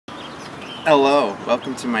Hello,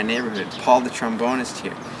 welcome to my neighborhood. Paul the trombonist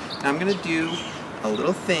here. Now I'm going to do a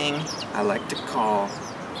little thing I like to call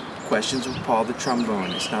Questions with Paul the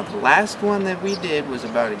trombonist. Now the last one that we did was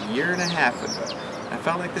about a year and a half ago. I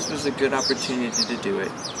felt like this was a good opportunity to do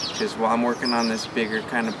it because while I'm working on this bigger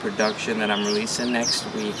kind of production that I'm releasing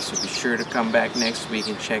next week, so be sure to come back next week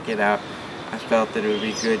and check it out. I felt that it would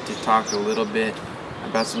be good to talk a little bit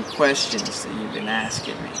about some questions that you've been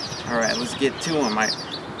asking me. Alright, let's get to them.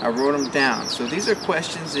 I wrote them down. So these are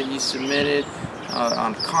questions that you submitted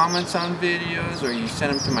on comments on videos, or you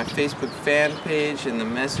sent them to my Facebook fan page in the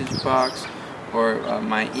message box, or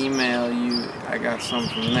my email. I got some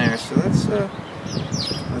from there. So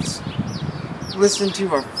let's listen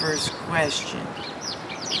to our first question.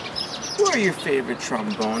 Who are your favorite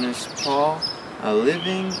trombonists, Paul?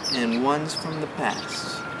 Living and ones from the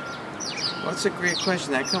past. Well, that's a great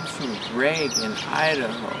question. That comes from Greg in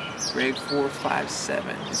Idaho. Greg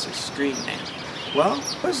 457 is his street name. Well,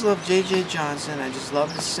 I always loved J.J. Johnson. I just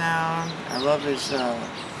love his sound. I love his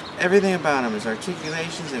everything about him, his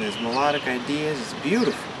articulations and his melodic ideas. It's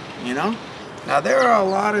beautiful, you know? Now, there are a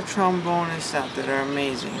lot of trombonists out there that are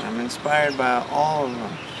amazing. I'm inspired by all of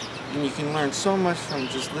them. And you can learn so much from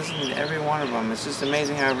just listening to every one of them. It's just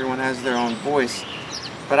amazing how everyone has their own voice.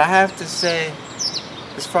 But I have to say,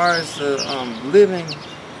 as far as the living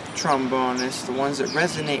trombonists, the ones that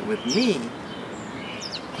resonate with me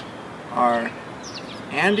are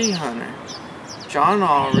Andy Hunter, John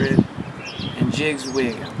Allred, and Jiggs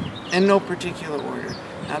Whigham, in no particular order.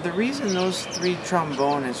 Now the reason those three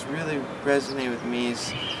trombonists really resonate with me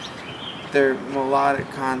is their melodic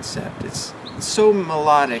concept. It's so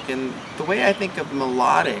melodic, and the way I think of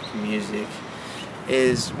melodic music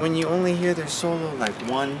is when you only hear their solo like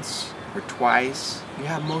once or twice, you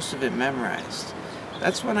have most of it memorized.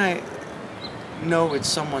 That's when I know it's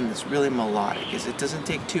someone that's really melodic, is it doesn't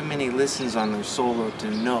take too many listens on their solo to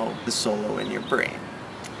know the solo in your brain.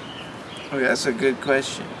 Okay, that's a good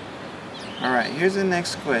question. Alright, here's the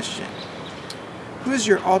next question. Who is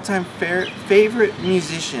your all-time favorite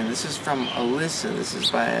musician? This is from Alyssa. This is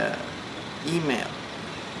by email.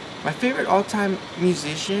 My favorite all-time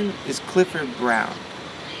musician is Clifford Brown.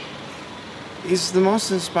 He's the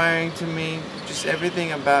most inspiring to me. Just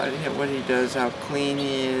everything about what he does, how clean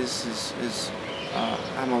he is,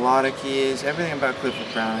 how melodic he is. Everything about Clifford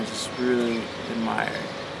Brown I just really admire.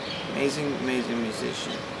 Amazing, amazing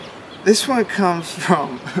musician. This one comes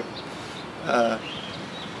from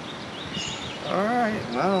alright,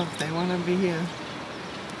 well, if they want to be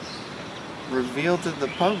revealed to the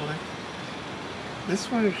public.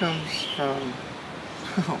 This one comes from,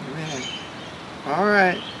 oh man,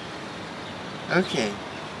 alright, okay.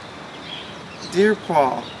 Dear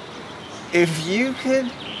Paul, if you could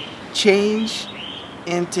change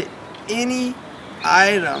into any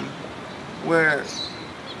item where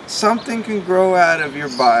something can grow out of your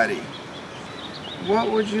body,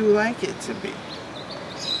 what would you like it to be?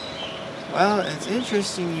 Well, it's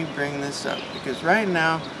interesting you bring this up, because right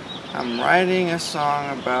now I'm writing a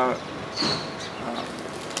song about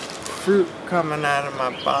fruit coming out of my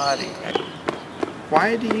body.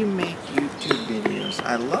 Why do you make YouTube videos?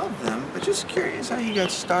 I love them, but just curious how you got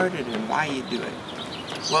started and why you do it.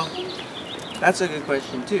 Well, that's a good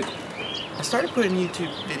question too. I started putting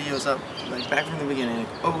YouTube videos up like back from the beginning,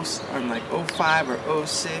 like 05 or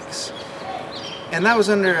 06, and that was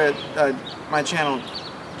under my channel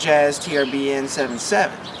Jazz TRBN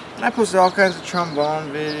 77. And I posted all kinds of trombone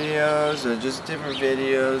videos or just different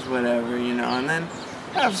videos, whatever, you know, and then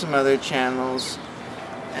I have some other channels.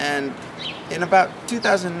 And in about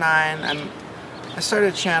 2009, I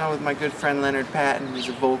started a channel with my good friend Leonard Patton, who's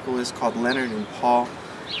a vocalist, called Leonard and Paul.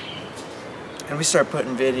 And we started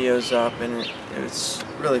putting videos up, and it was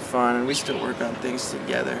really fun, and we still work on things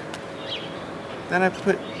together. Then I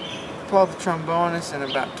put Paul the trombonist in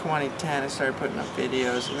about 2010. I started putting up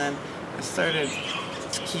videos, and then I started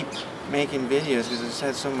to keep making videos because I just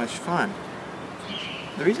had so much fun.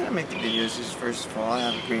 The reason I make the videos is, first of all, I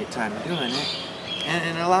have a great time doing it,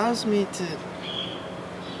 and it allows me to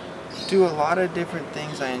do a lot of different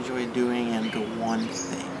things I enjoy doing into one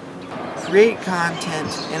thing. Create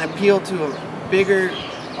content and appeal to a bigger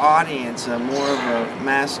audience, a more of a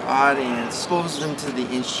mass audience, expose them to the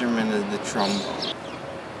instrument of the trombone.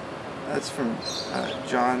 That's from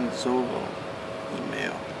John Zovo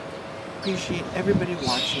email. Appreciate everybody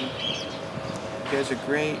watching. You guys are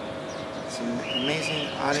great. It's an amazing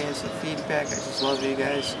audience of feedback. I just love you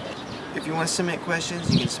guys. If you want to submit questions,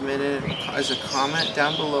 you can submit it as a comment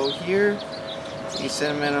down below here. You can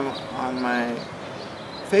send them in on my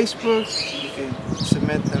Facebook. You can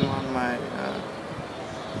submit them on my...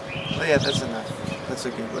 oh yeah, that's enough. That's a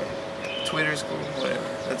good way. Twitter's cool,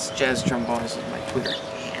 whatever. That's Jazz Trombones is my Twitter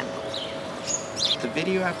handle. The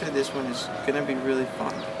video after this one is gonna be really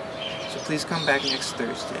fun, so please come back next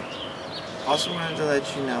Thursday. Also wanted to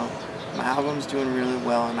let you know, my album's doing really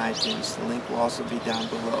well on iTunes. The link will also be down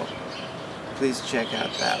below. Please check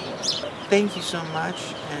out that one. Thank you so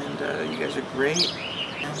much, and you guys are great.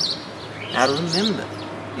 And now remember,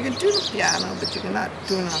 you can do the piano, but you cannot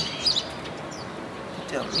do it on... You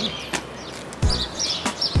tell me.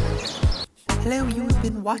 Hello, you have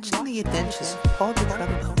been watching the adventures of Paul the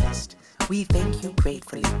Trombonist. We thank you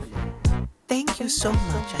gratefully. Thank you so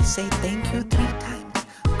much. I say thank you 3 times.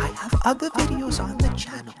 I have other videos on the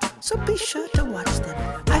channel, so be sure to watch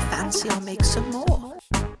them. I fancy I'll make some more.